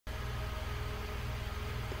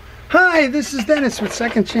Hi, this is Dennis with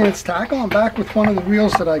Second Chance Tackle. I'm back with one of the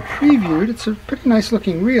reels that I previewed. It's a pretty nice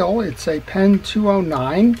looking reel. It's a Penn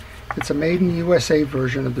 209. It's a made in the USA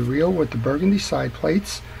version of the reel with the burgundy side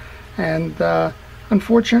plates. And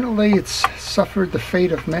unfortunately, it's suffered the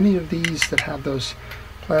fate of many of these that have those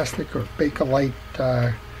plastic or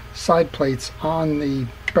Bakelite side plates on the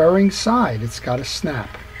bearing side. It's got a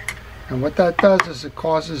snap. And what that does is it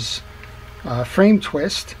causes frame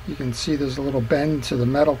twist. You can see there's a little bend to the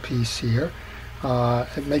metal piece here.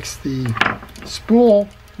 It makes the spool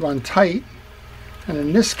run tight, and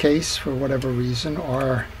in this case, for whatever reason,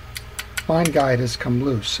 our line guide has come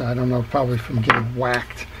loose. I don't know, probably from getting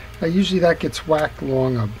whacked. Now, usually that gets whacked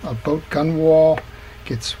along a boat gun wall,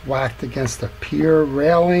 gets whacked against a pier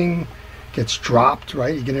railing, gets dropped,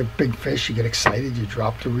 right? You get a big fish, you get excited, you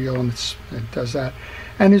drop the reel, and it does that.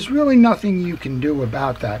 And there's really nothing you can do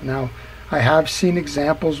about that. Now, I have seen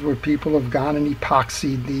examples where people have gone and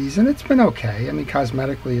epoxied these, and it's been okay. I mean,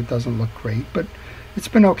 cosmetically it doesn't look great, but it's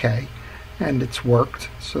been okay, and it's worked,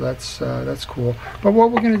 so that's cool. But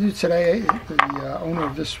what we're going to do today, the owner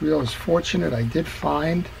of this reel is fortunate. I did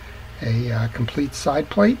find a complete side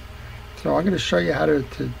plate, so I'm going to show you how to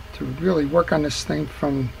really work on this thing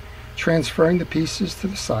from transferring the pieces to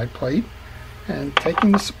the side plate and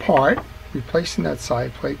taking this apart, replacing that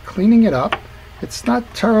side plate, cleaning it up. It's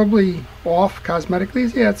not terribly off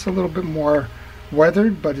cosmetically. Yeah, it's a little bit more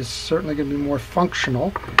weathered, but it's certainly going to be more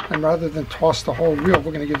functional. And rather than toss the whole reel,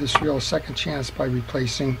 we're going to give this reel a second chance by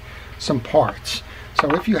replacing some parts. So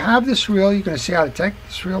if you have this reel, you're going to see how to take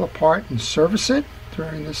this reel apart and service it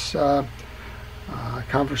during this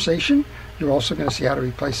conversation. You're also going to see how to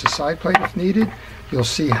replace the side plate if needed. You'll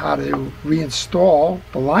see how to reinstall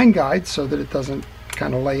the line guide so that it doesn't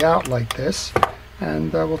kind of lay out like this.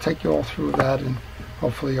 And we'll take you all through that, and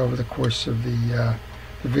hopefully over the course of the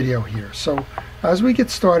video here. So as we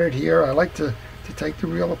get started here, I like to take the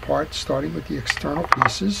reel apart, starting with the external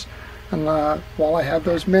pieces. And while I have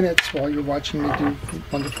those minutes, while you're watching me do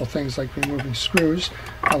wonderful things like removing screws,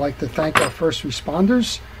 I like to thank our first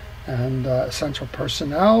responders and essential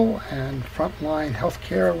personnel and frontline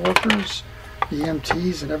healthcare workers, the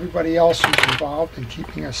EMTs, and everybody else who's involved in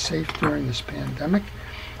keeping us safe during this pandemic.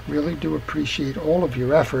 Really do appreciate all of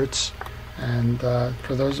your efforts, and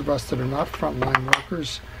for those of us that are not frontline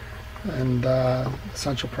workers and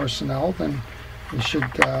essential personnel, then we should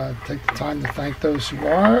take the time to thank those who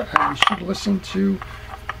are, and we should listen to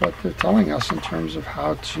what they're telling us in terms of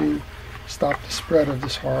how to stop the spread of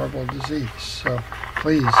this horrible disease. So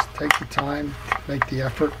please take the time, make the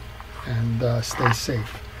effort, and stay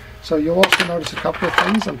safe. So you'll also notice a couple of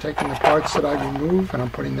things. I'm taking the parts that I remove and I'm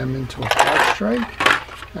putting them into a parts tray.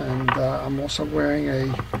 And I'm also wearing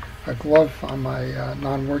a glove on my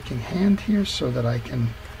non-working hand here so that I can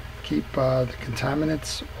keep the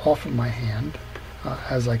contaminants off of my hand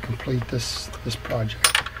as I complete this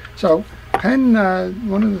project. So Penn,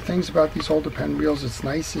 one of the things about these older Penn reels that's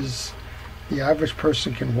nice is the average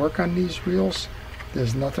person can work on these reels.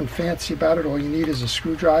 There's nothing fancy about it. All you need is a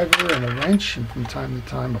screwdriver and a wrench, and from time to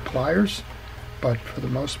time pliers. But for the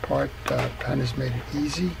most part, Penn has made it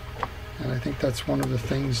easy. And I think that's one of the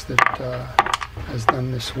things that has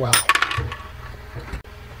done this well.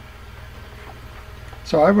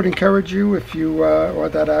 So I would encourage you, if you are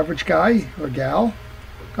that average guy or gal,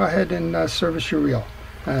 go ahead and service your reel.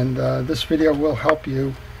 And this video will help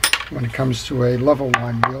you when it comes to a level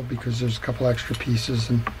wind reel, because there's a couple extra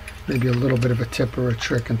pieces and maybe a little bit of a tip or a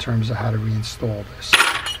trick in terms of how to reinstall this.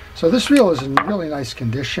 So this reel is in really nice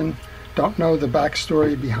condition. Don't know the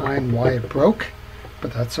backstory behind why it broke,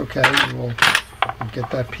 but that's okay. We'll get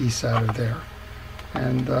that piece out of there.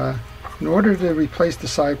 And in order to replace the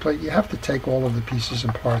side plate, you have to take all of the pieces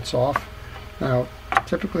and parts off. Now,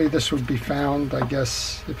 typically this would be found, I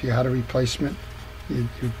guess, if you had a replacement,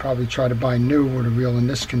 you'd probably try to buy new with a reel in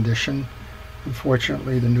this condition.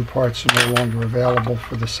 Unfortunately, the new parts are no longer available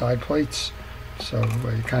for the side plates, so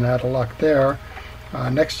you're kind of out of luck there.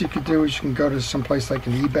 Next you could do is you can go to some place like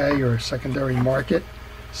an eBay or a secondary market,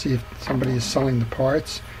 see if somebody is selling the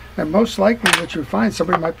parts, and most likely what you'll find,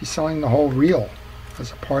 somebody might be selling the whole reel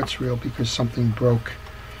as a parts reel because something broke.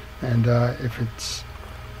 And if it's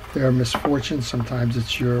their misfortune, sometimes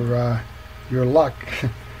it's your luck.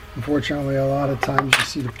 Unfortunately, a lot of times you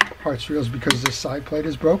see the parts reels because this side plate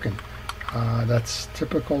is broken. That's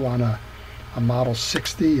typical on a Model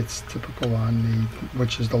 60. It's typical on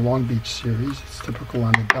which is the Long Beach series. It's typical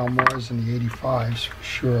on the Belmars and the 85s for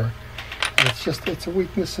sure. It's a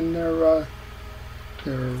weakness in their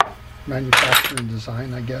manufacturing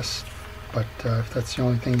design, I guess. But if that's the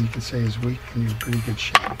only thing you can say is weak, then you're in pretty good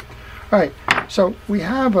shape. All right, So we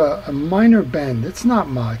have a minor bend. It's not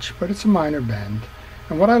much, but it's a minor bend.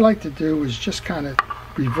 And what I like to do is just kind of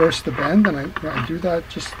reverse the bend, and I do that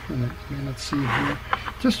just, let's see here.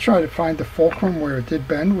 Just try to find the fulcrum where it did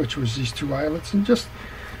bend, which was these two eyelets, and just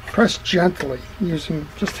press gently using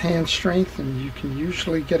just hand strength, and you can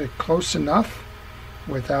usually get it close enough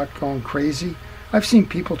without going crazy. I've seen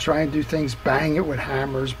people try and do things, bang it with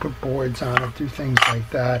hammers, put boards on it, do things like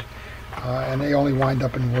that. And they only wind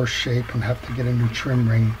up in worse shape and have to get a new trim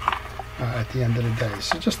ring at the end of the day.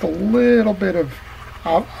 So just a little bit of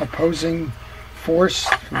opposing force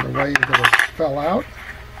from the way that it fell out.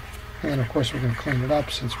 And of course we're going to clean it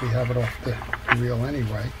up since we have it off the reel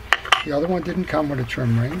anyway. The other one didn't come with a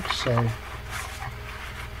trim ring, so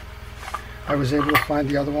I was able to find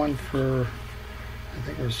the other one for, I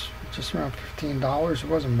think it was just around $15. It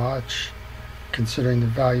wasn't much considering the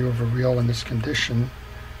value of a reel in this condition.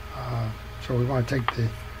 So we want to take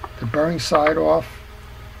the bearing side off,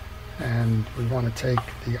 and we want to take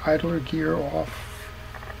the idler gear off.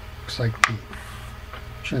 Looks like the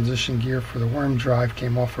transition gear for the worm drive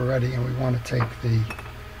came off already, and we want to take the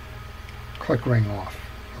click ring off.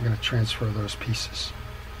 We're going to transfer those pieces.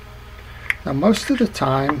 Now most of the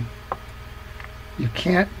time you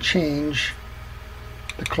can't change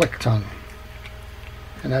the click tongue,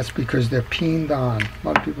 and that's because they're peened on. A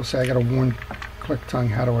lot of people say, I got a worn click tongue,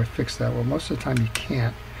 how do I fix that? Well, most of the time you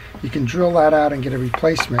can't. You can drill that out and get a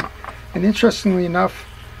replacement. And interestingly enough,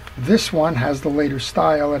 this one has the later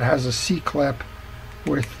style. It has a C-clip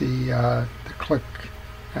with the click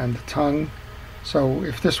and the tongue. So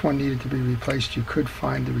if this one needed to be replaced, you could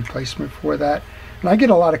find the replacement for that. And I get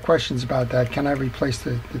a lot of questions about that. Can I replace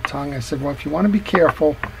the tongue? I said, well, if you want to be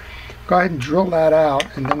careful, go ahead and drill that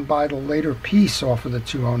out and then buy the later piece off of the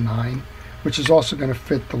 209, which is also going to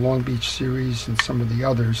fit the Long Beach series and some of the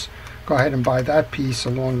others. Go ahead and buy that piece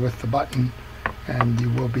along with the button, and you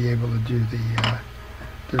will be able to do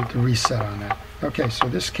the reset on that. Okay, so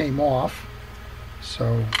this came off,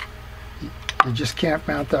 so you just can't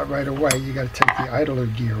mount that right away. You got to take the idler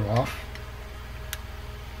gear off.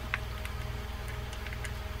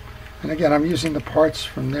 And again, I'm using the parts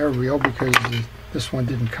from their reel because this one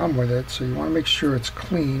didn't come with it, so you want to make sure it's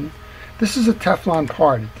clean. This is a Teflon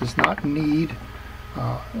part. It does not need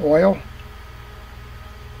oil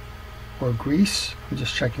or grease. I'm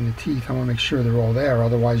just checking the teeth. I want to make sure they're all there,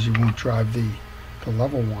 otherwise you won't drive the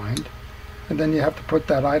level wind. And then you have to put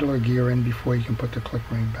that idler gear in before you can put the click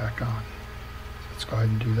ring back on. So let's go ahead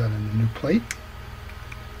and do that in the new plate.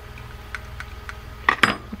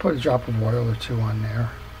 I'll put a drop of oil or two on there.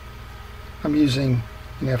 I'm using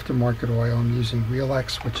an aftermarket oil. I'm using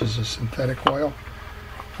Real-X, which is a synthetic oil.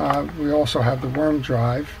 We also have the worm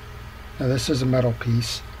drive. Now this is a metal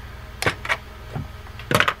piece.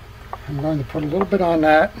 I'm going to put a little bit on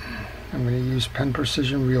that. I'm going to use Penn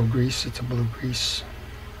Precision reel grease. It's a blue grease.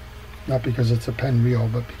 Not because it's a Penn reel,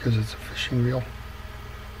 but because it's a fishing reel.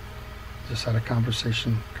 Just had a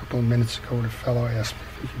conversation a couple of minutes ago with a fellow. Asked me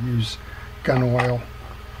if we could use gun oil,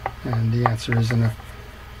 and the answer is in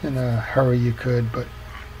a hurry you could, but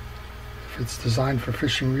if it's designed for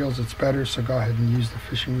fishing reels, it's better, so go ahead and use the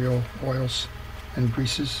fishing reel oils and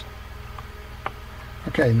greases.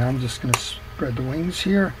 Okay, now I'm just going to spread the wings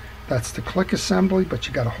here. That's the click assembly, but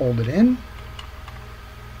you got to hold it in.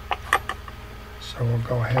 So we'll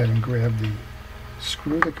go ahead and grab the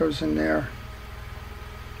screw that goes in there.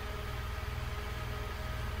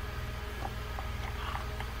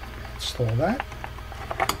 Install that.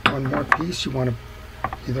 One more piece, you want to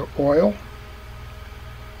either oil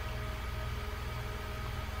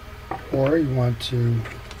or you want to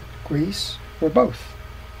grease, or both,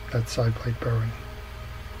 that side plate bearing.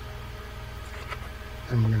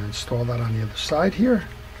 And we're going to install that on the other side here.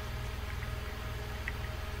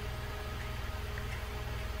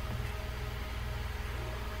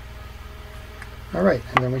 Alright,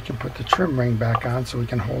 and then we can put the trim ring back on so we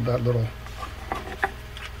can hold that little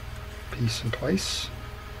piece in place.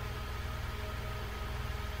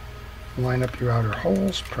 Line up your outer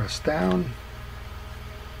holes, press down.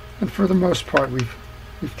 And for the most part, we've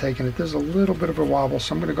taken it. There's a little bit of a wobble,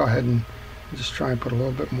 so I'm going to go ahead and just try and put a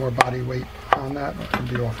little bit more body weight on that. It'll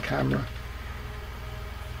be off camera.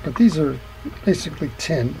 But these are basically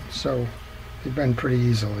tin, so they bend pretty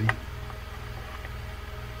easily.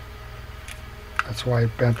 That's why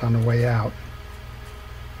it bent on the way out.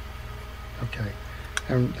 Okay,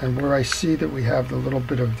 and where I see that we have the little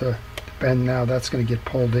bit of the bend now, that's going to get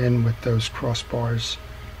pulled in with those crossbars,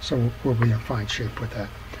 so we'll be in fine shape with that.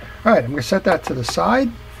 All right, I'm going to set that to the side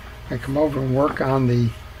and come over and work on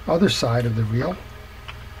the other side of the reel.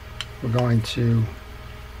 We're going to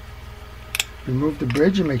Remove the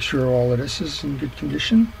bridge and make sure all of this is in good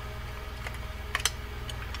condition.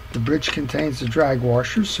 The bridge contains the drag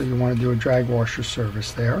washers, so you want to do a drag washer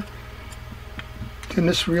service there. And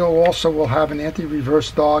this reel also will have an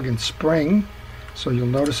anti-reverse dog and spring, so you'll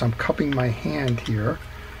notice I'm cupping my hand here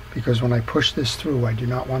because when I push this through I do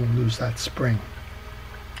not want to lose that spring.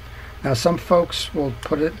 Now some folks will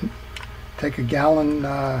take a gallon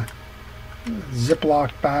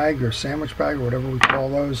Ziploc bag or sandwich bag or whatever we call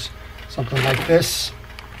those, something like this.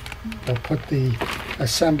 They'll put the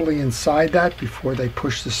assembly inside that before they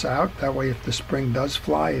push this out. That way if the spring does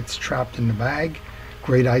fly, it's trapped in the bag.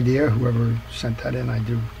 Great idea, whoever sent that in. I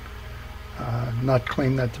do not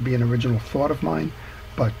claim that to be an original thought of mine,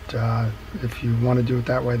 but if you want to do it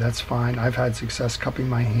that way, that's fine. I've had success cupping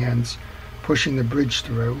my hands, pushing the bridge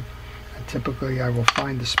through, and typically I will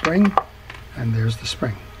find the spring, and there's the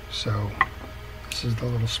spring. So this is the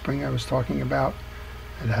little spring I was talking about.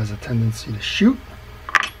 It has a tendency to shoot,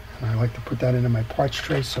 and I like to put that into my parts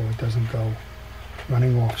tray so it doesn't go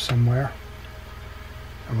running off somewhere.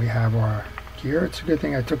 And we have our gear. It's a good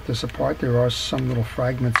thing I took this apart. There are some little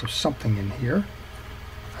fragments of something in here.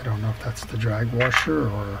 I don't know if that's the drag washer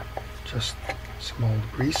or just some old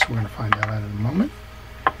grease. We're going to find that out in a moment.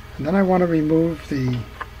 And then I want to remove the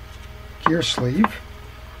gear sleeve.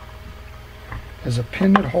 There's a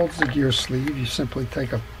pin that holds the gear sleeve. You simply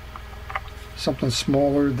take something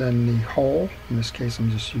smaller than the hole. In this case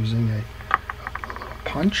I'm just using a little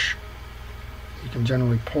punch. You can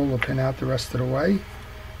generally pull the pin out the rest of the way.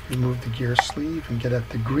 Remove the gear sleeve and get at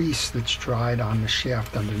the grease that's dried on the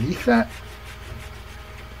shaft underneath that.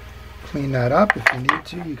 Clean that up. If you need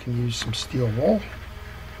to, you can use some steel wool.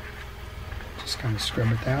 Just kind of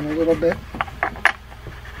scrub it down a little bit.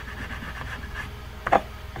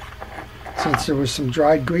 Since there was some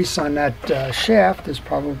dried grease on that shaft, there's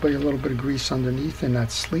probably a little bit of grease underneath in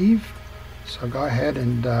that sleeve. So go ahead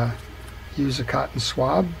and use a cotton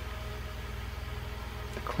swab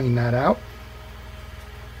to clean that out.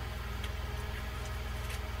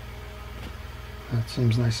 That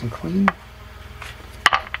seems nice and clean.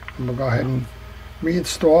 And we'll go ahead and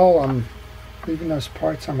reinstall. I'm leaving those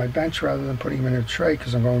parts on my bench rather than putting them in a tray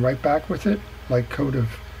because I'm going right back with it. Light coat of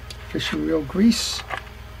fishing reel grease.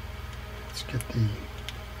 Let's get the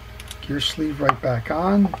gear sleeve right back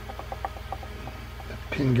on. The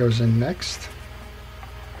pin goes in next.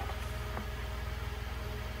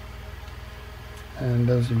 And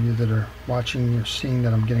those of you that are watching, you're seeing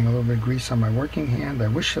that I'm getting a little bit of grease on my working hand. I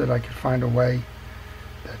wish that I could find a way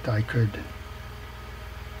that I could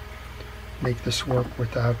make this work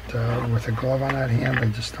without with a glove on that hand. I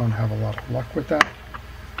just don't have a lot of luck with that.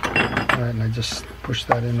 All right, and I just push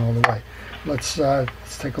that in all the way. Let's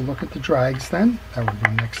take a look at the drags then. That would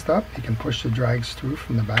be next up. You can push the drags through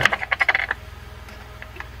from the back.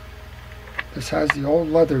 This has the old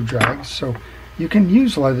leather drags, so you can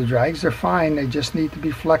use leather drags. They're fine. They just need to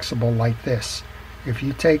be flexible like this. If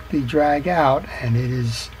you take the drag out and it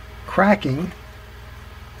is cracking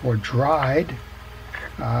or dried,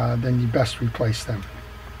 then you best replace them.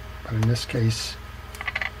 But in this case,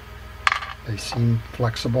 they seem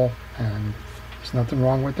flexible and there's nothing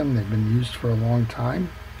wrong with them. They've been used for a long time,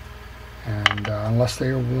 and unless they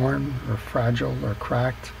are worn or fragile or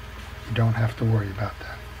cracked, you don't have to worry about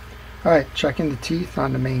that. All right, checking the teeth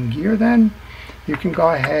on the main gear then. You can go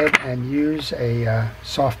ahead and use a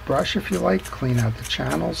soft brush if you like, clean out the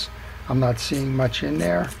channels. I'm not seeing much in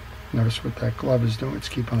there. Notice what that glove is doing. It's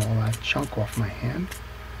keeping all that chunk off my hand.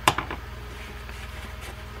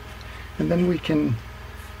 And then we can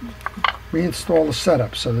reinstall the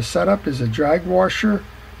setup. So the setup is a drag washer,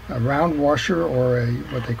 a round washer, or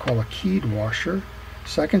what they call a keyed washer,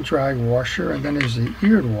 second drag washer, and then there's the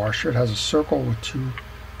eared washer. It has a circle with two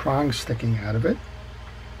prongs sticking out of it.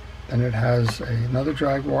 Then it has another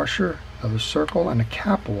drag washer, another circle, and a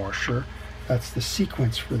cap washer. That's the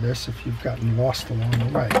sequence for this if you've gotten lost along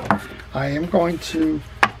the way. I am going to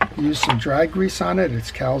use some drag grease on it.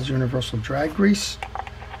 It's Cal's Universal Drag Grease.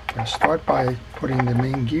 I'm going to start by putting the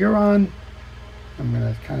main gear on. I'm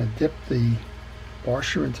going to kind of dip the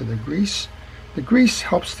washer into the grease. The grease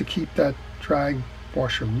helps to keep that drag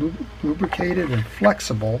washer lubricated and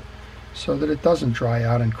flexible so that it doesn't dry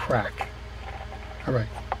out and crack. All right,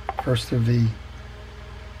 first of the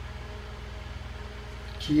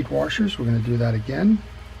keyed washers, we're going to do that again.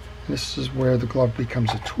 This is where the glove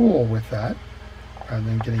becomes a tool with that, rather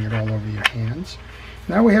than getting it all over your hands.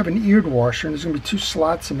 Now we have an eared washer, and there's going to be two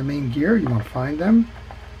slots in the main gear. You want to find them.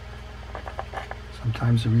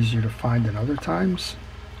 Sometimes they're easier to find than other times.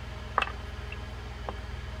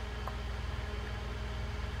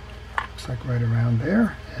 Looks like right around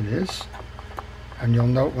there. It is. And you'll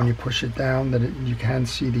note when you push it down that you can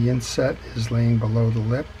see the inset is laying below the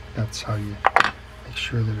lip. That's how you make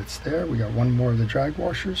sure that it's there. We got one more of the drag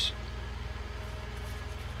washers.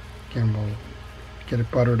 Again, we'll get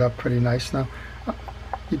it buttered up pretty nice now.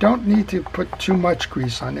 You don't need to put too much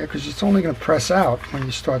grease on there because it's only going to press out when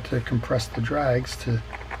you start to compress the drags to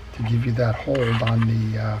give you that hold on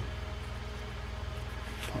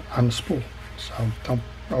the spool. So don't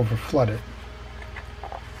over flood it.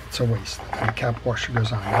 It's a waste. And the cap washer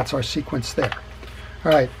goes on. That's our sequence there.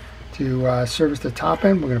 All right, to service the top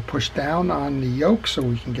end, we're going to push down on the yoke so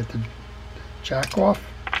we can get the jack off.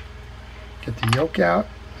 Get the yoke out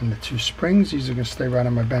and the two springs. These are going to stay right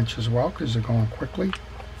on my bench as well because they're going quickly.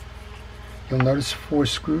 You'll notice 4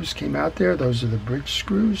 screws came out there. Those are the bridge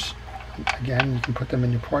screws. Again, you can put them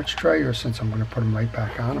in your parts tray, or since I'm going to put them right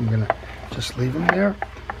back on, I'm going to just leave them there.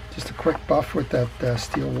 Just a quick buff with that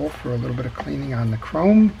steel wool for a little bit of cleaning on the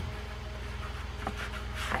chrome.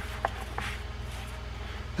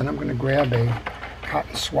 Then I'm going to grab a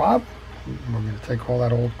cotton swab. We're going to take all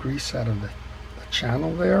that old grease out of the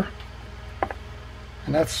channel there.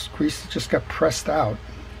 And that's grease that just got pressed out.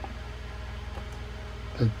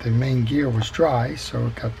 The main gear was dry, so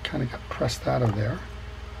it kind of got pressed out of there.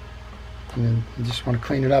 And then you just want to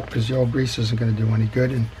clean it up because the old grease isn't going to do any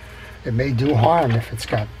good, and it may do harm if it's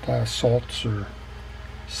got salts or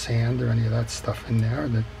sand or any of that stuff in there.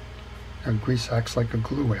 That grease acts like a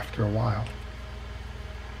glue after a while.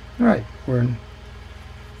 All right, we're in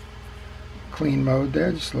clean mode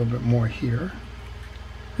there, just a little bit more here.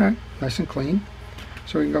 All right, nice and clean.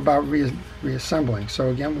 So we can go about reassembling. So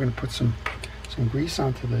again, we're going to put some grease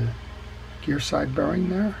onto the gear side bearing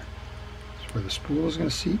there. That's where the spool is going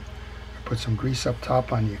to seat. Put some grease up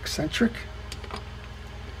top on the eccentric.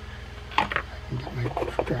 I can get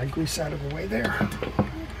my dry grease out of the way there.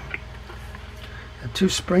 The 2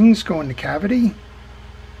 springs go in the cavity.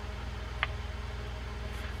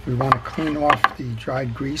 We want to clean off the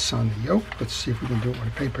dried grease on the yoke. Let's see if we can do it with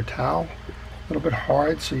a paper towel. A little bit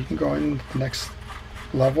hard, so you can go in the next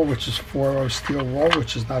level, which is 4/0 steel wool,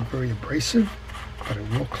 which is not very abrasive, but it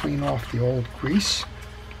will clean off the old grease.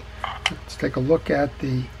 Let's take a look at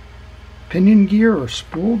the pinion gear or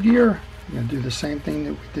spool gear. We're going to do the same thing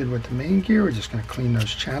that we did with the main gear. We're just going to clean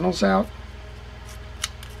those channels out.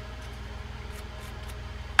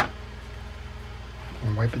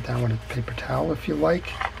 And wipe it down with a paper towel if you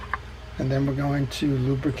like. And then we're going to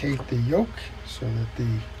lubricate the yoke so that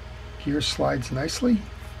the gear slides nicely.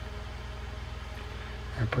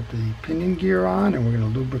 And put the pinion gear on, and we're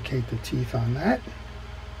going to lubricate the teeth on that.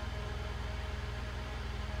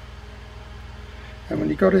 And when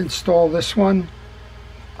you go to install this one,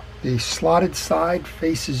 the slotted side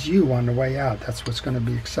faces you on the way out. That's what's going to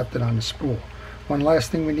be accepted on the spool. One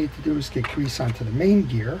last thing we need to do is get grease onto the main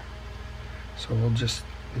gear. So we'll just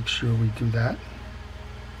make sure we do that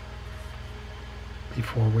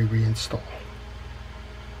before we reinstall.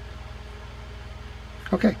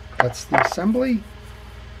 Okay, that's the assembly.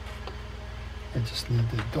 I just need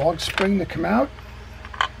the dog spring to come out.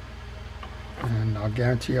 And I'll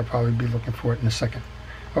guarantee I'll probably be looking for it in a second.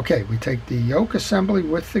 Okay, we take the yoke assembly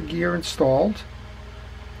with the gear installed.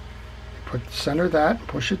 Center that,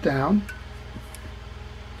 push it down.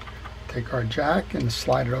 Take our jack and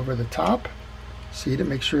slide it over the top. See to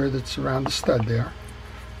make sure that it's around the stud there.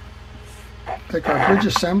 Take our bridge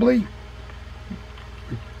assembly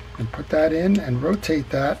and put that in and rotate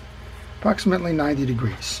that approximately 90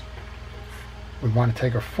 degrees. We want to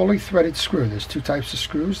take a fully threaded screw. There's 2 types of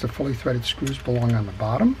screws. The fully threaded screws belong on the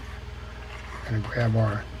bottom. We're going to grab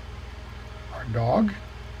our dog.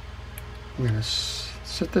 We're going to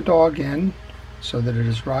sit the dog in so that it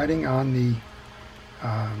is riding on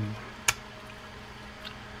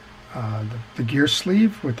the gear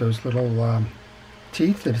sleeve with those little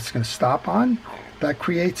teeth that it's going to stop on. That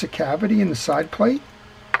creates a cavity in the side plate,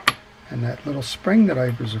 and that little spring that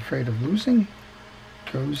I was afraid of losing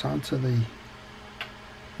goes onto the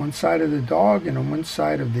one side of the dog and on one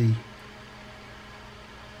side of the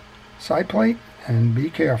side plate. And be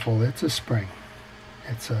careful, it's a spring.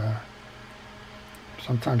 It's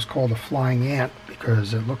sometimes called a flying ant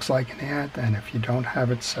because it looks like an ant, and if you don't have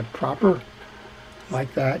it set proper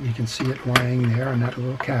like that, you can see it laying there in that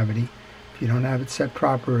little cavity. If you don't have it set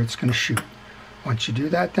proper, it's going to shoot. Once you do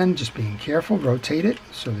that, then just being careful, rotate it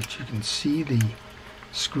so that you can see the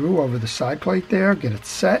screw over the side plate there, get it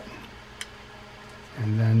set,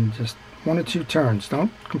 and then just 1 or 2 turns.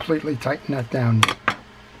 Don't completely tighten that down yet.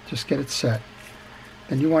 Just get it set.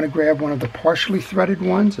 Then you want to grab one of the partially threaded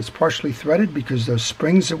ones. It's partially threaded because those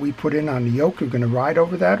springs that we put in on the yoke are going to ride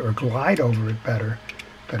over that, or glide over it, better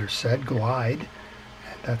said, glide.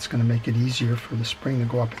 And That's going to make it easier for the spring to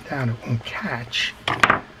go up and down. It won't catch.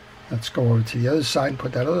 Let's go over to the other side and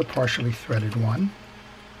put that other partially threaded one.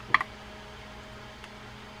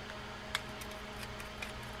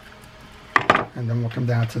 And then we'll come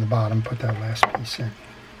down to the bottom, put that last piece in.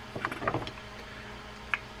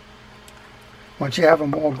 Once you have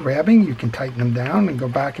them all grabbing, you can tighten them down and go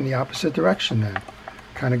back in the opposite direction then.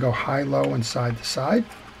 Kind of go high, low, and side to side.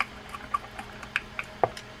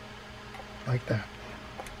 Like that.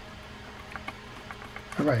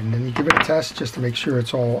 Alright, and then you give it a test just to make sure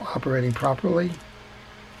it's all operating properly,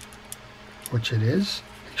 which it is.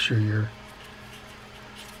 Make sure you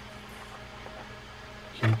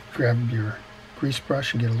can grab your grease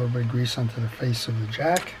brush and get a little bit of grease onto the face of the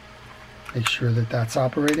jack. Make sure that that's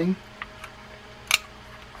operating.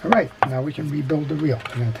 Alright, now we can rebuild the reel.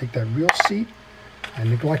 I'm going to take that reel seat. I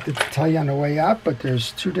neglected to tell you on the way out, but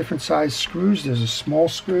there's two different size screws. There's a small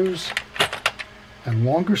screws and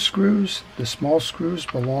longer screws. The small screws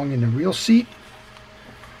belong in the reel seat.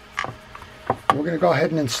 We're going to go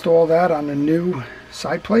ahead and install that on the new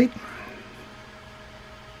side plate.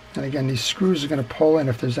 And again, these screws are going to pull in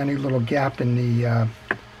if there's any little gap in the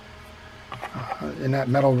in that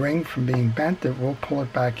metal ring from being bent. It will pull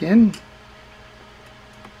it back in.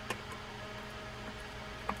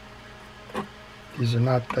 These are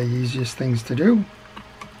not the easiest things to do,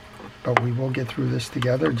 but we will get through this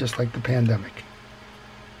together, just like the pandemic.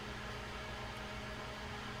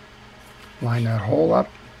 Line that hole up.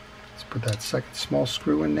 Let's put that second small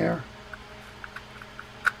screw in there.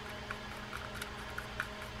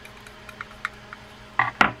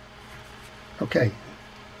 Okay.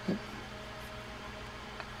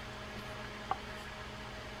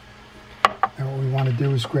 Now what we want to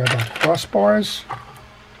do is grab our crossbars.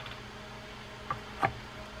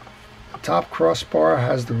 The top crossbar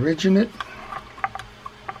has the ridge in it.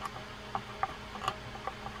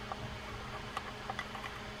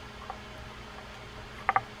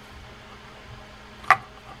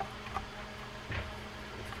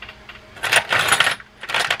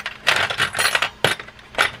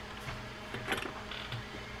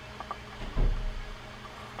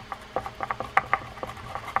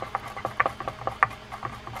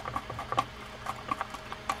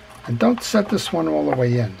 And don't set this one all the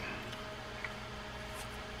way in.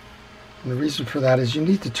 And the reason for that is you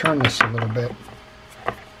need to turn this a little bit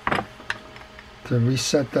to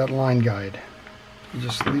reset that line guide. You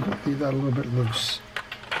just leave that a little bit loose.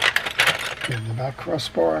 Okay, the back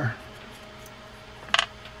crossbar.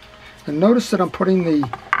 And notice that I'm putting the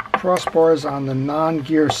crossbars on the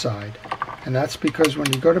non-gear side. And that's because when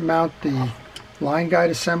you go to mount the line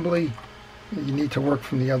guide assembly, you need to work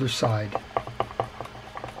from the other side.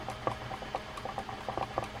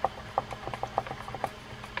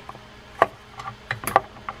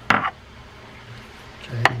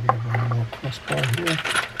 Crossbar here.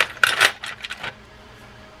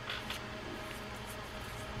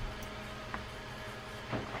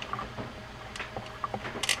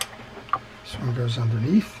 This one goes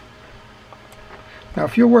underneath. Now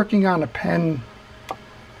if you're working on a Penn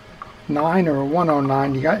 9 or a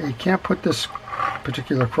 109, you can't put this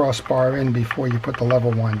particular crossbar in before you put the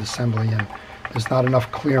level wind assembly in. There's not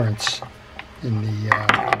enough clearance in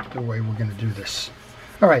the way we're going to do this.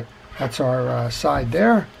 Alright, that's our side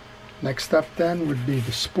there. Next up then would be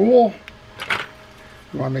the spool.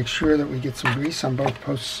 We want to make sure that we get some grease on both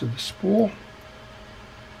posts of the spool.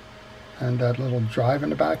 And that little drive in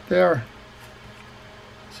the back there.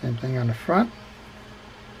 Same thing on the front.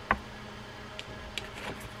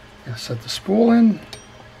 Now set the spool in.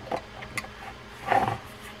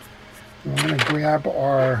 We're going to grab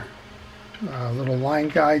our little line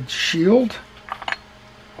guide shield.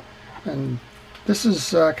 And this is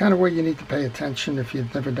kind of where you need to pay attention if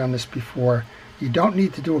you've never done this before. You don't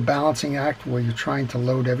need to do a balancing act where you're trying to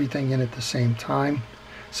load everything in at the same time.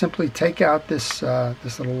 Simply take out this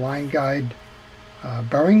little line guide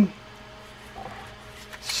bearing.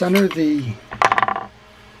 Center the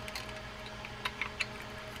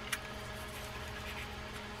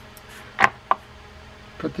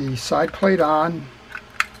put the side plate on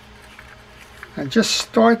and just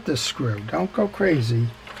start the screw. Don't go crazy.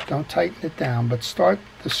 Don't tighten it down, but start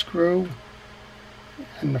the screw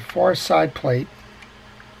in the far side plate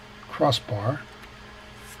crossbar.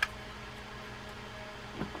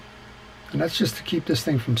 And that's just to keep this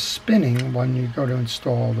thing from spinning when you go to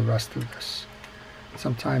install the rest of this.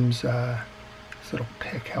 Sometimes this little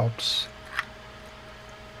pick helps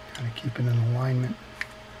kind of keep it in alignment.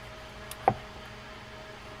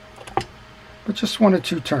 But just 1 or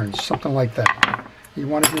 2 turns, something like that. You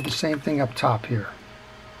want to do the same thing up top here.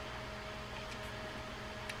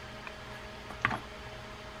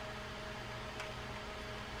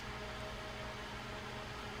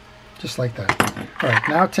 just like that. All right,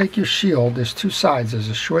 now take your shield. There's two sides. There's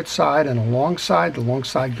a short side and a long side. The long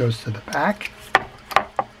side goes to the back.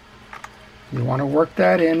 You want to work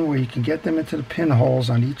that in where you can get them into the pinholes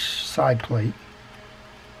on each side plate.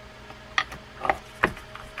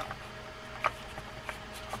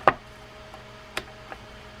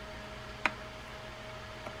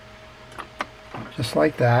 Just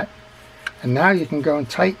like that. And now you can go and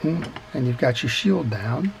tighten, and you've got your shield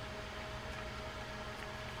down.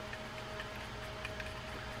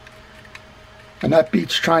 And that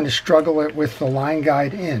beats trying to struggle it with the line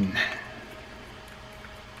guide in.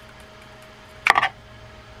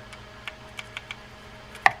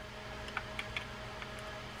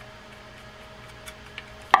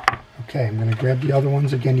 Okay, I'm going to grab the other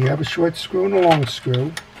ones. Again, you have a short screw and a long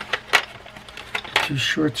screw. Two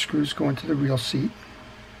short screws go into the reel seat.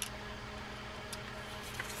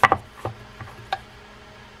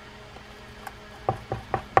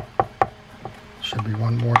 Should be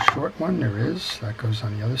one more short one. There is. That goes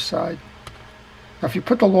on the other side. Now, if you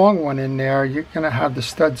put the long one in there, you're going to have the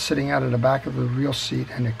stud sitting out of the back of the reel seat,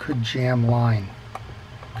 and it could jam line.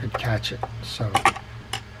 Could catch it. So,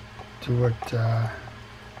 do what the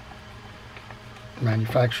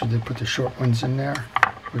manufacturer did, put the short ones in there.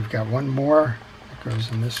 We've got one more that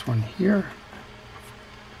goes in this one here.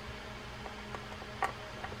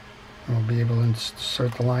 And we'll be able to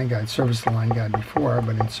insert the line guide, service the line guide before,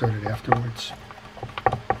 but insert it afterwards.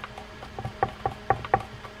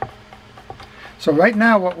 So right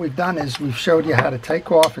now what we've done is we've showed you how to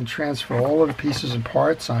take off and transfer all of the pieces and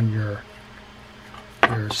parts on your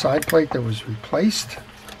side plate that was replaced.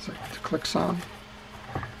 So it clicks on.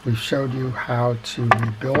 We've showed you how to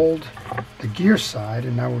rebuild the gear side,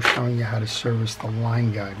 and now we're showing you how to service the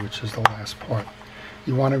line guide, which is the last part.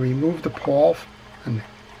 You want to remove the pawl and the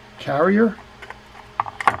carrier.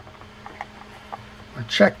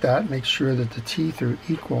 Check that, make sure that the teeth are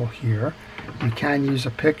equal here. You can use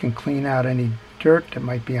a pick and clean out any dirt that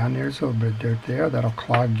might be on there. There's a little bit of dirt there. That'll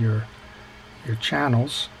clog your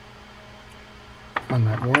channels on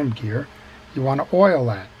that worm gear. You want to oil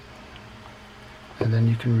that, and then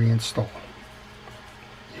you can reinstall.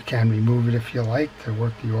 You can remove it if you like to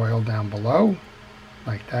work the oil down below,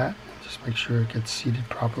 like that. Just make sure it gets seated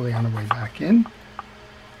properly on the way back in.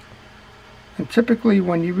 And typically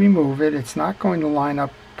when you remove it, it's not going to line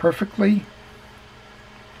up perfectly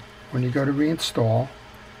when you go to reinstall.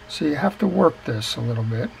 So you have to work this a little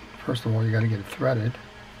bit. First of all, you got to get it threaded.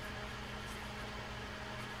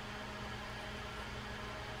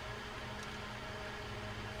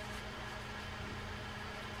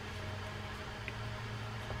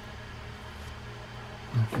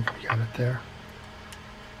 I think we got it there.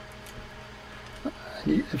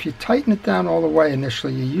 If you tighten it down all the way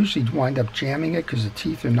initially, you usually wind up jamming it because the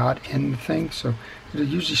teeth are not in the thing, so it'll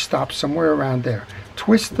usually stop somewhere around there.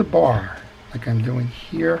 Twist the bar like I'm doing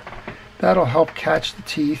here. That'll help catch the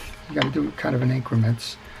teeth. You got to do it kind of in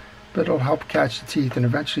increments, but it'll help catch the teeth, and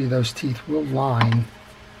eventually those teeth will line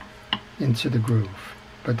into the groove.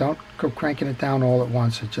 But don't go cranking it down all at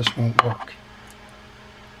once, it just won't work.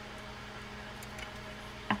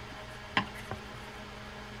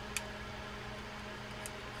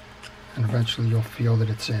 And eventually you'll feel that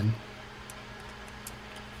it's in.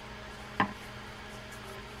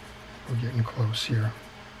 We're getting close here.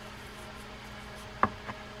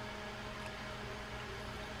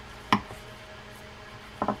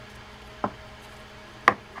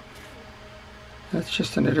 That's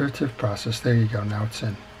just an iterative process. There you go, now it's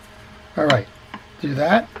in. Alright, do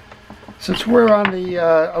that. Since we're on the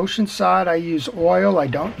ocean side, I use oil. I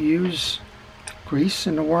don't use grease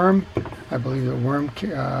in the worm. I believe the worm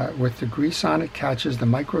with the grease on it catches the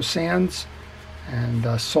micro sands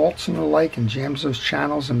and salts and the like and jams those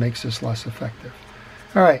channels and makes this less effective.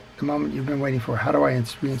 Alright, the moment you've been waiting for. How do I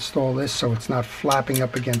reinstall this so it's not flapping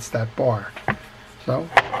up against that bar? So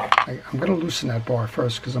I'm going to loosen that bar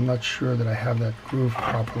first because I'm not sure that I have that groove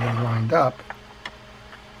properly lined up.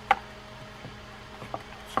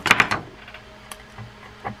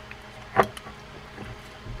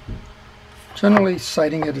 Generally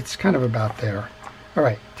sighting it, it's kind of about there.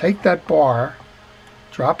 Alright, take that bar,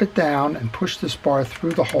 drop it down, and push this bar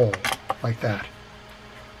through the hole, like that.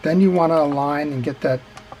 Then you want to align and get that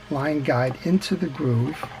line guide into the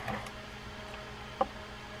groove.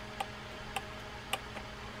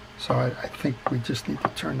 So I think we just need to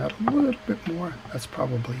turn that a little bit more. That's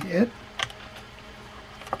probably it.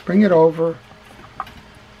 Bring it over,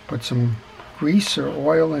 put some grease or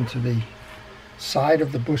oil into the side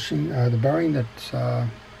of the bushing, the bearing that's for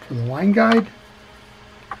the line guide.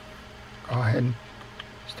 Go ahead and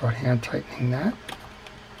start hand tightening that.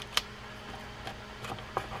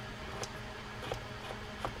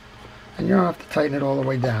 And you don't have to tighten it all the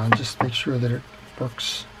way down, just make sure that it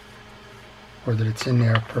works, or that it's in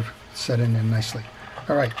there perfect, set in there nicely.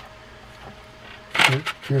 All right,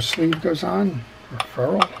 your sleeve goes on, or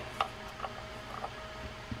ferrule.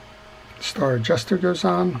 Star adjuster goes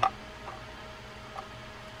on.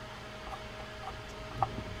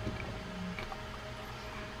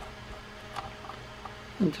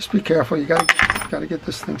 And just be careful, you gotta get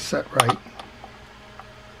this thing set right.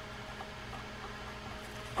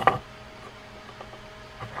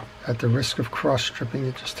 At the risk of cross stripping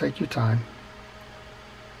it, just take your time.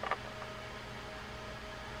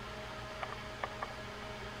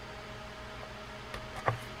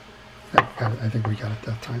 I think we got it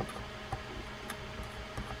that time.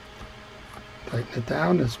 Tighten it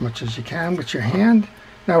down as much as you can with your hand.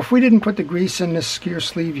 Now, if we didn't put the grease in this skier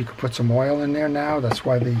sleeve, you could put some oil in there now. That's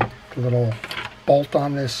why the little bolt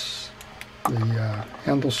on this, the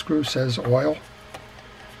handle screw says oil.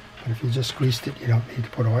 But if you just greased it, you don't need to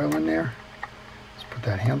put oil in there. Let's put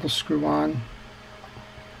that handle screw on.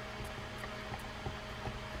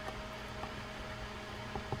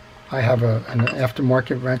 I have an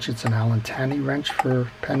aftermarket wrench. It's an Allen Tanny wrench for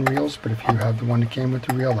Penn reels, but if you have the one that came with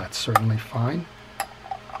the reel, that's certainly fine.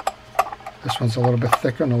 This one's a little bit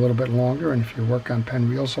thicker and a little bit longer, and if you work on Penn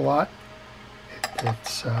reels a lot,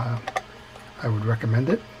 I would recommend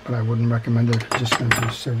it, but I wouldn't recommend it if you're just going to do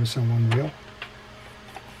service on one reel.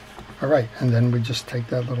 Alright, and then we just take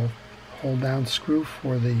that little hold down screw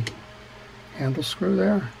for the handle screw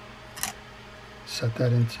there, set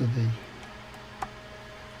that into the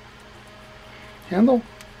handle,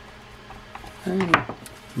 and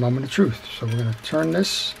moment of truth. So we're going to turn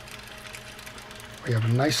this. We have a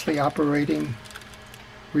nicely operating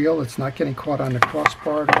reel. It's not getting caught on the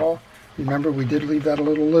crossbar at all. Remember, we did leave that a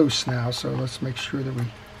little loose now, so let's make sure that we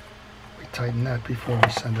tighten that before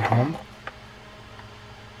we send it home.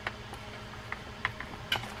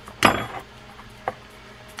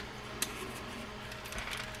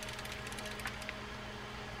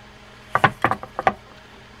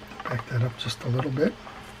 Back that up just a little bit.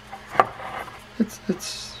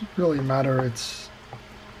 It's really a matter, that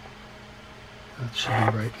should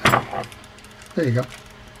be right now. There you go.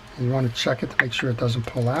 And you want to check it to make sure it doesn't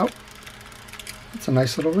pull out. It's a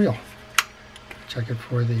nice little reel. Check it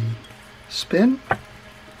for the spin.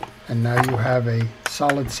 And now you have a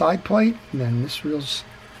solid side plate, and then this reel's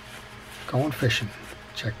going fishing.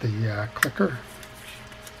 Check the clicker.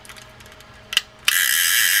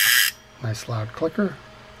 Nice loud clicker.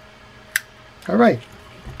 Alright,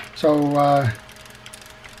 so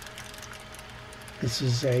this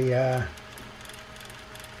is a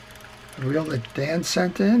reel that Dan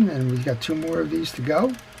sent in, and we've got 2 more of these to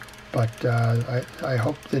go. But I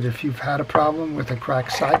hope that if you've had a problem with a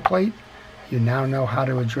cracked side plate, you now know how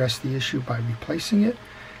to address the issue by replacing it.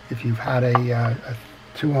 If you've had a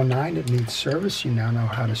 209 that needs service, you now know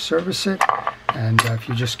how to service it. And if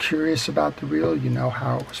you're just curious about the reel, you know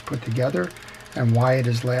how it was put together and why it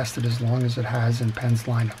has lasted as long as it has in Penn's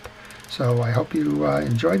lineup. So I hope you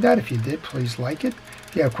enjoyed that. If you did, please like it.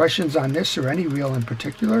 If you have questions on this or any reel in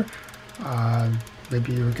particular,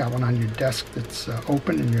 maybe you've got one on your desk that's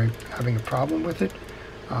open and you're having a problem with it,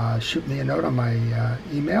 shoot me a note on my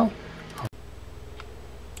email.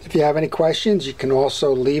 If you have any questions, you can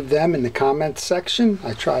also leave them in the comments section.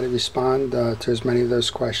 I try to respond to as many of those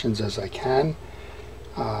questions as I can.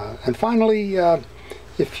 And finally,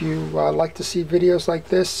 if you like to see videos like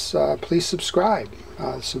this, please subscribe.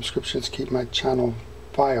 Subscriptions keep my channel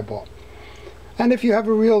viable. And if you have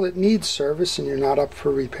a reel that needs service and you're not up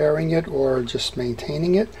for repairing it or just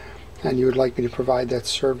maintaining it, and you would like me to provide that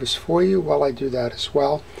service for you, well, I do that as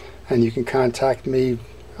well. And you can contact me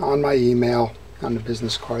on my email on the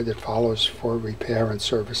business card that follows for repair and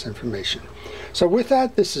service information. So with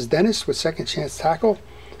that, this is Dennis with Second Chance Tackle.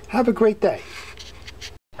 Have a great day.